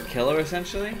 into a killer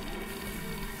essentially?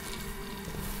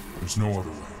 There's no other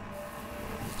way.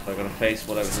 So I'm gonna face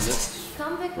whatever's in this.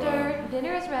 Come, Victor,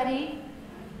 dinner is ready.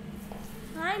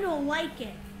 I don't like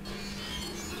it.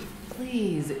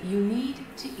 Please, you need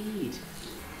to eat.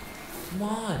 Come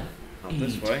on. Not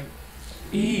this way.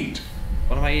 Eat.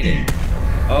 What am I eating?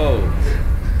 Oh.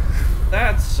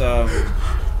 That's,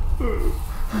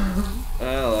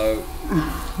 hello.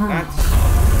 That's...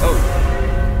 Oh.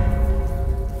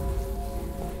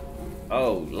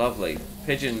 Oh, lovely.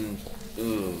 Pigeon...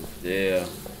 Ooh, dear.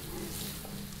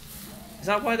 Is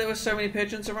that why there were so many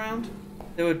pigeons around?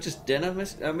 They were just dinner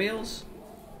meals?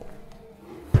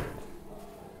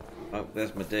 Oh,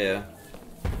 there's my dear.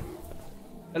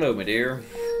 Hello, my dear.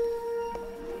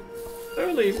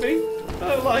 Don't leave me.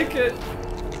 I don't like it.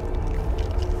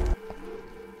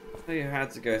 Oh, you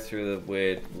had to go through the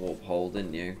weird warp hole,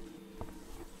 didn't you?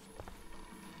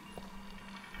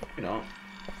 Maybe not.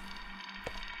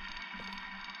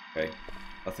 Okay,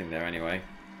 nothing there anyway.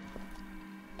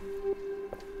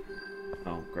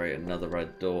 Oh, great, another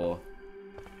red door.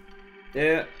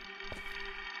 Yeah.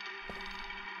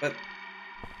 But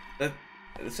it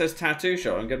says tattoo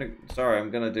shop. I'm gonna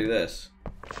do this.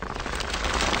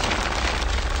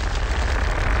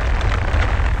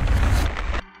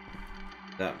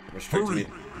 That restricted me.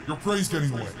 Your prey's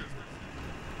getting away.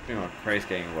 You know, prey's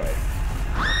getting away.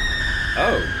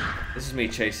 Oh, this is me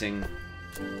chasing.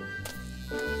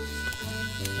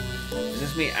 Is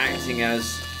this me acting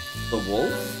as the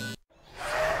wolf?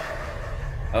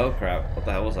 Oh crap! What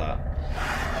the hell was that?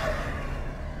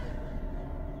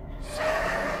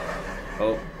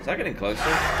 Oh, is that getting closer?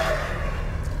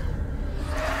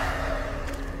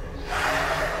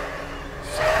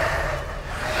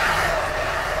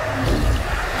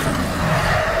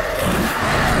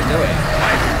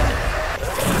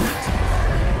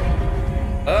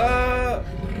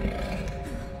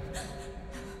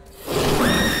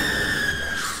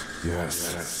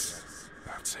 Yes,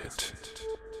 that's it.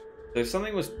 So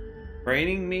something was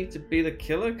training me to be the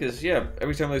killer? Because, yeah,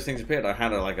 every time those things appeared, I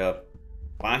had like a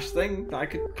flash thing that I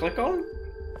could click on.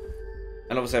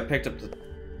 And obviously I picked up the...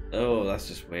 Oh, that's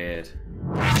just weird.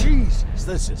 Jesus,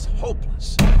 this is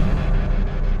hopeless.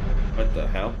 What the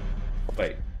hell?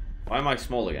 Wait, why am I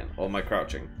small again? Or am I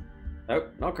crouching?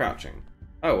 Nope, not crouching.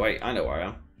 Oh, wait, I know where I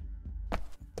am.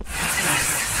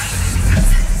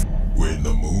 When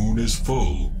the moon is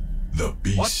full, the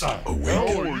beast What the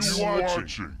awakens. hell are you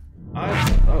watching?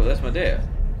 Oh, that's my dear.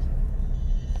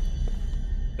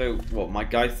 So, what, my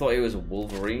guy thought he was a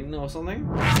Wolverine or something?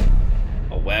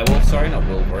 A werewolf, sorry, not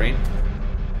Wolverine.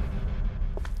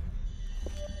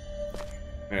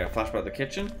 Okay, flashback the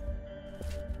kitchen?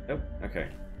 Nope, okay.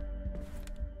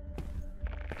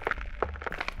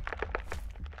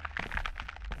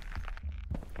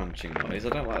 Crunching noise, I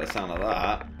don't like the sound of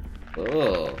that.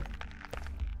 Ugh.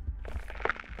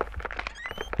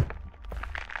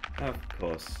 Of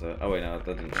course. Oh wait, no,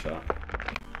 that didn't show.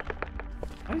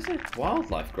 Why is there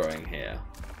wildlife growing here?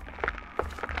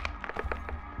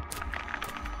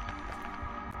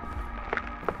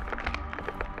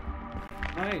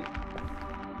 Right.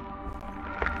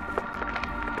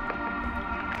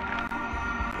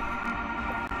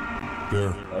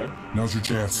 There. Hello? Now's your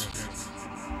chance.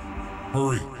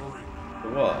 Hurry.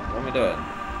 For what? What am I doing?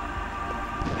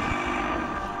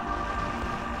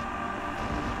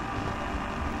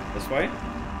 This way?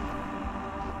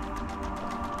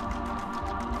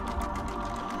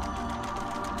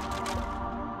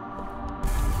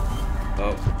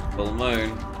 Oh, full moon.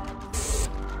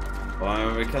 Why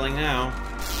are we killing now?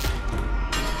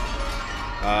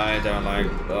 I don't like...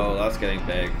 Oh, that's getting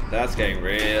big. That's getting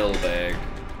real big.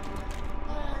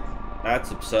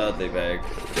 That's absurdly big.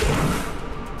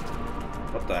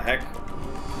 What the heck?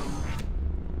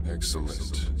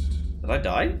 Excellent. Did I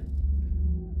die?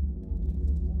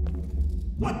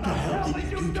 What the hell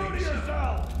did you do to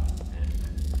yourself?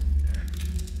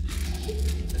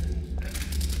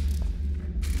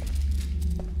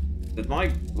 Did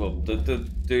my... Well, the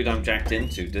dude I'm jacked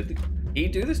into, did he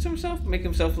do this to himself? Make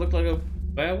himself look like a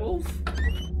werewolf?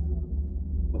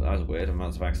 Well, that was weird. I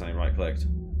must have accidentally right-clicked.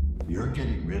 You're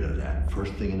getting rid of that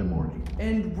first thing in the morning.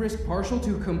 And risk partial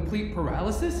to complete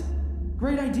paralysis?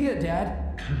 Great idea,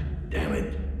 Dad. Damn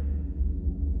it.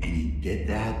 And he did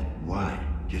that? Why?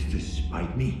 Just to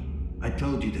spite me? I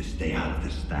told you to stay out of the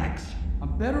stacks.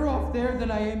 I'm better off there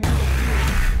than I am.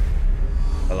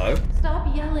 Hello?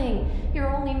 Stop yelling.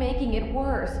 You're only making it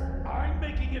worse. I'm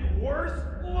making it worse?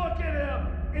 Look at him!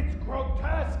 It's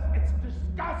grotesque! It's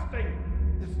disgusting!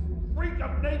 This freak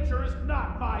of nature is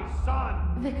not my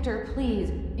son! Victor,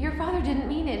 please. Your father didn't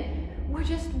mean it. We're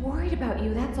just worried about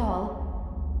you, that's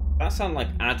all. That sounded like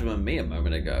Adam and me a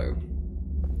moment ago.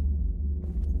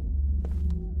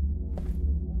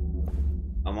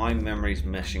 Are my memories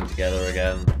meshing together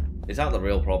again? Is that the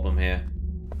real problem here?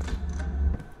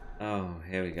 Oh,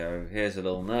 here we go. Here's a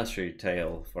little nursery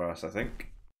tale for us, I think.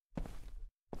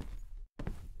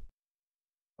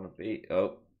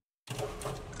 Oh.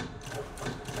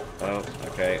 Oh,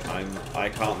 okay. I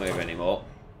can't move anymore.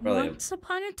 Brilliant. Once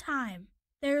upon a time,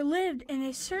 there lived in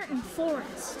a certain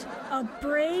forest a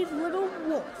brave little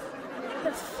wolf,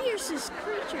 the fiercest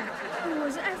creature who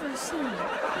was ever seen.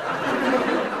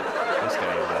 This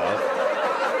getting involved.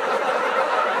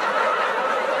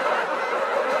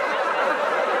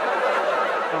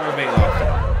 Oh, we're being laughed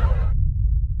at.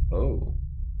 Oh.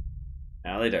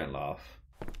 Now they don't laugh.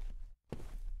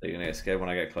 Are you gonna get scared when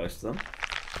I get close to them?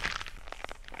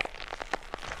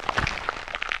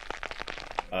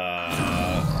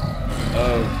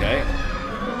 Okay.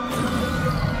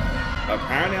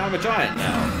 Apparently I'm a giant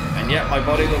now, and yet my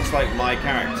body looks like my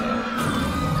character.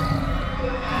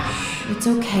 It's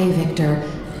okay, Victor.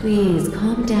 Please,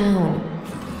 calm down.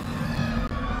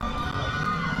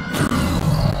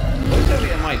 What exactly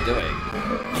am I doing?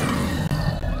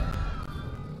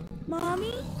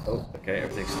 Mommy? Oh, okay,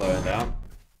 everything's slowing down.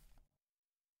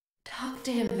 Talk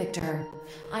to him, Victor.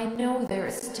 I know there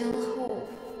is still hope.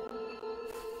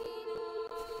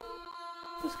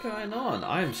 What's going on?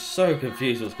 I am so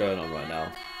confused what's going on right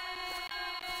now.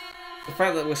 The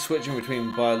fact that we're switching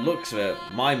between, by the looks of it,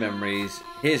 my memories,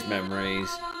 his memories,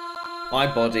 my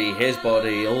body, his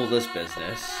body, all this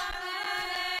business.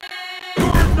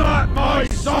 You're not my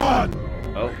son!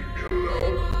 Oh.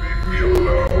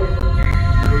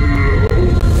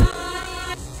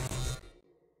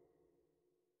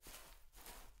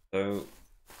 So,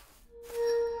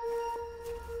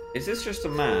 is this just a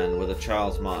man with a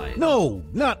child's mind? No,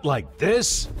 not like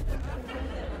this.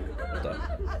 Hold on.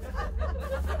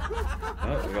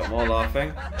 Oh, we got more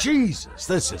laughing. Jesus,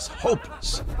 this is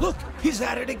hopeless. Look, he's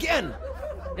at it again.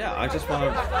 Yeah, I just want to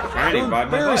apparently You're ride my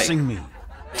bike. embarrassing me.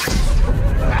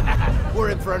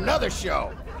 We're in for another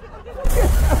show.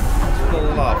 Still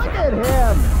laughing. Look at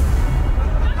him!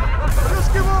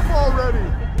 Just give up already!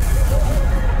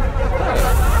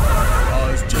 Oh,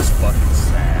 it's just fucking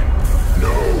sad.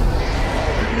 No!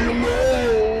 Leave me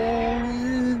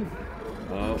alone!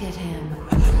 Look at him.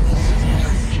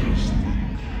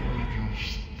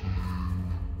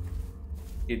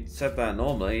 You said that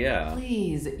normally, yeah.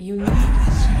 Please, you need...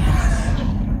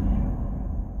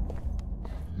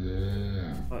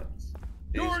 What?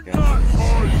 You're not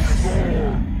my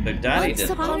son! So Daddy Once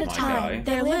didn't upon love a my time, guy.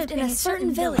 there lived in a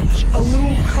certain village A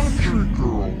little country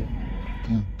girl.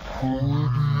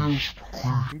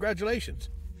 Congratulations.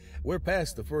 We're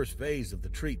past the first phase of the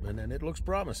treatment and it looks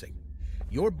promising.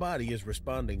 Your body is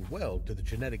responding well to the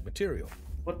genetic material.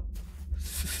 What?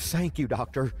 Thank you,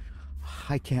 Doctor.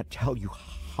 I can't tell you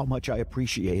how much I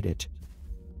appreciate it.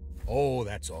 Oh,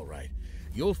 that's all right.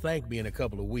 You'll thank me in a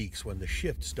couple of weeks when the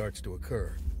shift starts to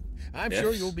occur. I'm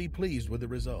sure you'll be pleased with the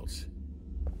results.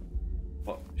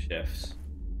 What shifts?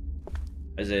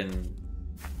 As in...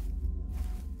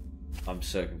 I'm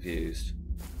so confused.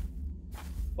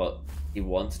 What? He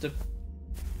wants to...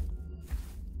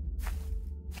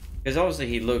 Because obviously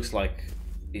he looks like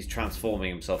he's transforming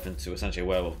himself into essentially a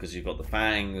werewolf because you've got the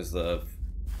fangs, the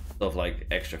stuff like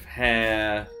extra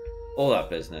hair, all that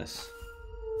business.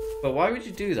 But why would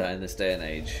you do that in this day and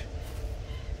age?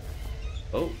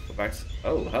 Oh, go back to...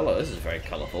 Oh, hello, this is very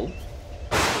colourful.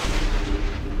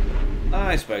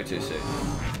 I spoke too soon.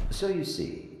 So you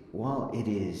see, while it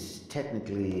is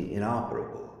technically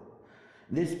inoperable,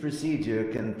 this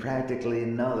procedure can practically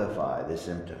nullify the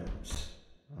symptoms.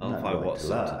 I'm not going to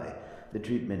lie, the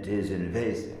treatment is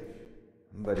invasive,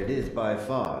 but it is by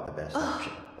far the best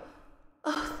option.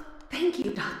 Oh, thank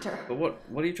you, Doctor. But what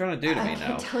are you trying to do to me I now?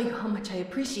 can't tell you how much I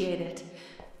appreciate it.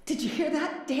 Did you hear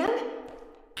that, Dan?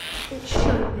 It should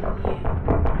have been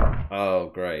you.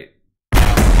 Oh, great.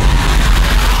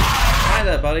 Hi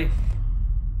there, buddy.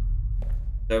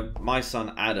 So, my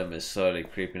son Adam is slowly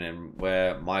creeping in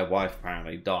where my wife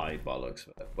apparently died by the looks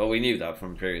of it. Well, we knew that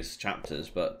from previous chapters,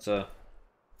 but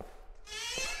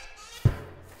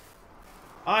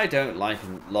I don't like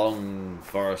a long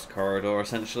forest corridor,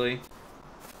 essentially.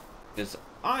 Because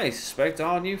I suspect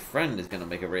our new friend is going to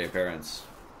make a reappearance.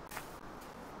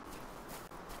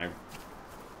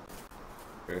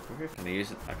 Can I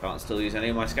use it? I can't still use any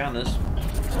of my scanners.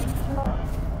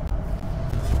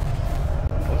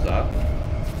 What's that?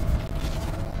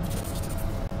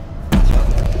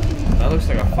 That looks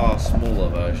like a far smaller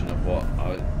version of what I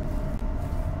would...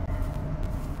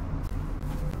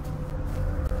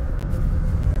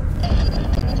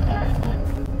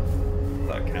 Is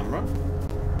that a camera?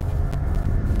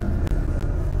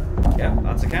 Yeah,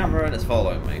 that's a camera and it's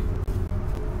following me.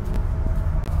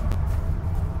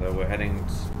 So we're heading,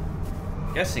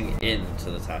 guessing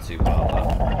into the tattoo parlor.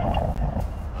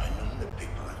 I know the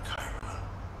people at Chiron.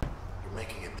 You're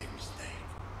making a big mistake.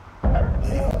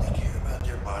 They only care about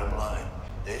their bottom line.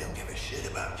 They don't give a shit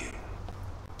about you.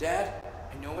 Dad,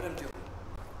 I know what I'm doing.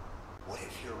 What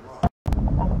if you're wrong?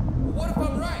 What if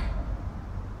I'm right?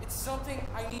 It's something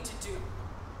I need to do.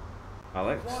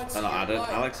 Alex? Once Oh, not in Adam. life,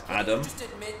 Alex, can't Adam. you just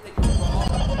admit that you're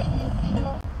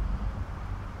wrong?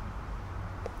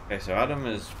 Okay, so Adam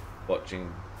is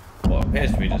watching what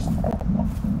appears to be just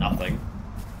nothing.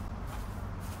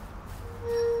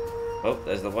 Oh,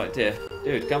 there's the white deer.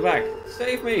 Dude, come back.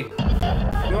 Save me.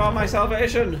 You are my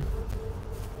salvation.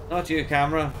 Not you,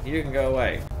 camera. You can go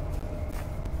away.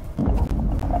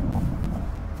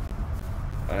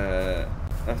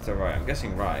 Left or right? I'm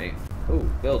guessing right. Ooh,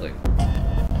 building.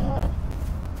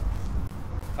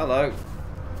 Hello.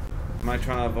 Am I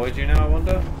trying to avoid you now, I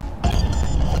wonder?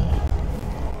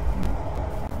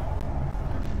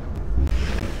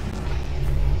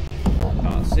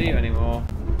 Can't see you anymore.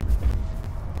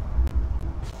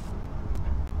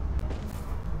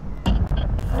 I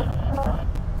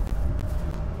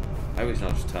hope he's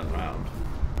not just turned around.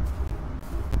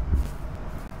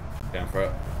 Going for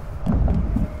it.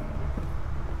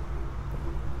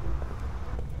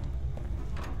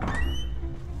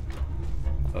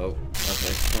 Oh,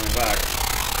 okay, coming back.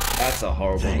 That's a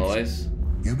horrible noise.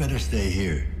 You better stay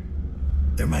here.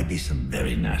 There might be some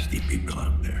very nasty people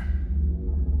out there.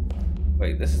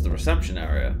 Wait, this is the reception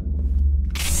area.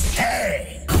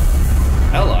 Hey!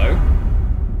 Hello.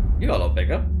 You got a lot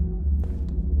bigger.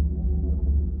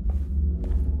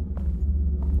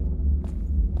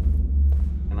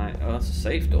 And oh, that's a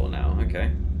safe door now.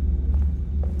 Okay.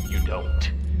 You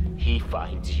don't. He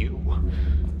finds you.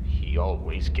 He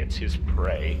always gets his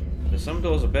prey. So some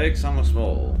doors are big, some are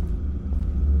small.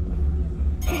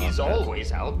 He's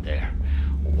always out there,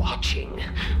 watching,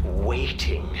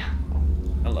 waiting.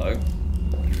 Hello.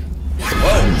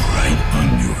 Whoa! Right on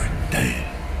your day.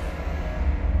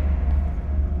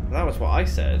 That was what I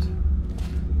said.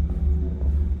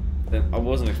 I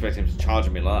wasn't expecting him to charge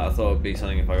me like that. I thought it would be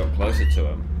something if I got closer to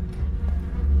him.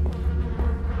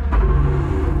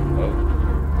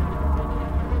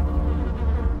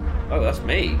 Oh, that's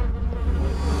me.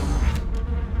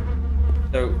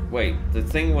 So, wait, the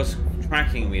thing was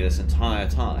tracking me this entire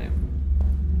time.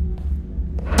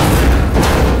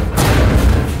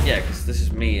 Yeah, because this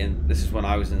is me, and this is when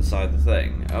I was inside the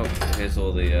thing. Oh, here's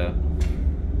all the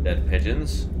dead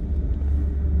pigeons.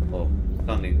 Or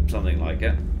something like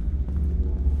it.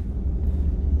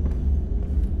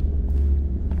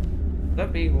 Is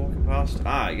that me walking past?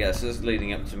 Ah, yes, this is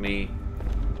leading up to me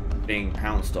being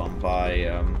pounced on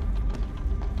by,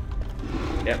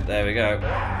 Yep, there we go.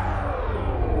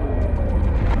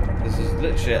 This is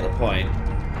literally at the point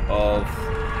of...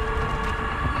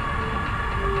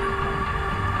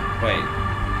 Wait.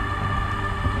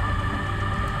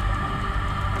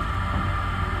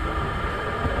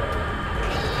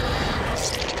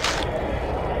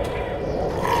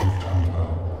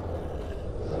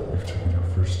 You've taken your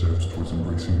first steps towards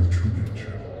embracing your true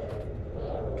nature.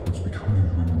 Towards becoming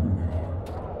who you really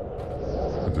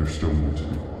are. But there's still more to do.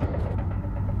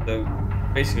 So,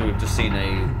 basically we've just seen a...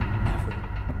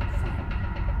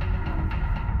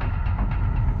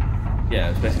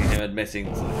 Yeah, it's basically him admitting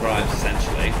to the crimes,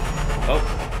 essentially. Oh,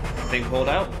 thing pulled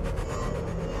out?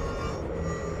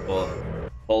 Or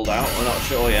pulled out, we're not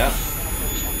sure yet.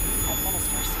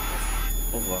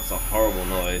 Oh, that's a horrible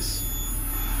noise.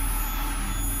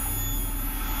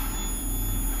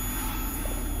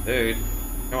 Dude,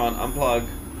 come on, unplug.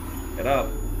 Get up.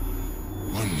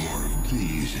 One more of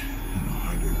these, and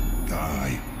I'd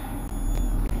die.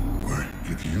 Or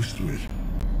get used to it.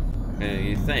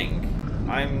 You think?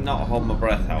 I'm not holding my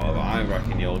breath, however. I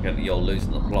reckon you're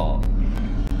losing the plot.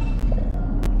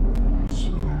 So,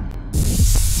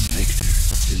 Victor,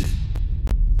 is it?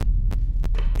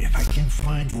 If I can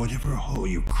find whatever hole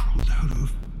you crawled out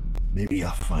of, maybe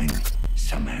I'll find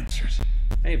some answers.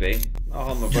 Maybe. I'll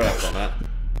hold my breath on that.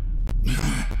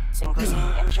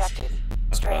 Synchrosine injected.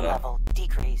 Strain level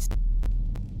decreased.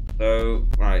 So,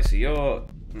 right, so you're...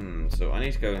 so I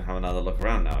need to go and have another look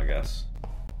around now, I guess.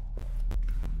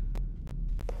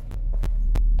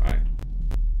 Right.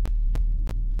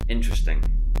 Interesting.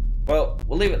 Well,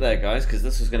 we'll leave it there, guys, because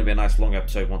this is going to be a nice long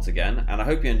episode once again, and I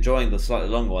hope you're enjoying the slightly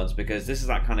longer ones, because this is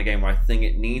that kind of game where I think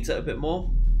it needs it a bit more.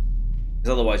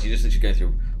 Because otherwise, you just literally go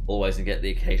through always and get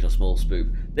the occasional small spook.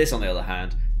 This, on the other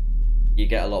hand, you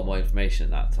get a lot more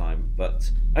information at that time. But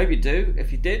I hope you do.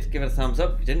 If you did, give it a thumbs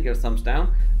up. If you didn't, give it a thumbs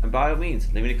down. And by all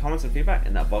means, leave any comments and feedback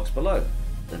in that box below.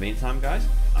 In the meantime, guys,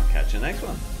 I'll catch you in the next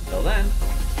one. Till then,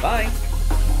 bye!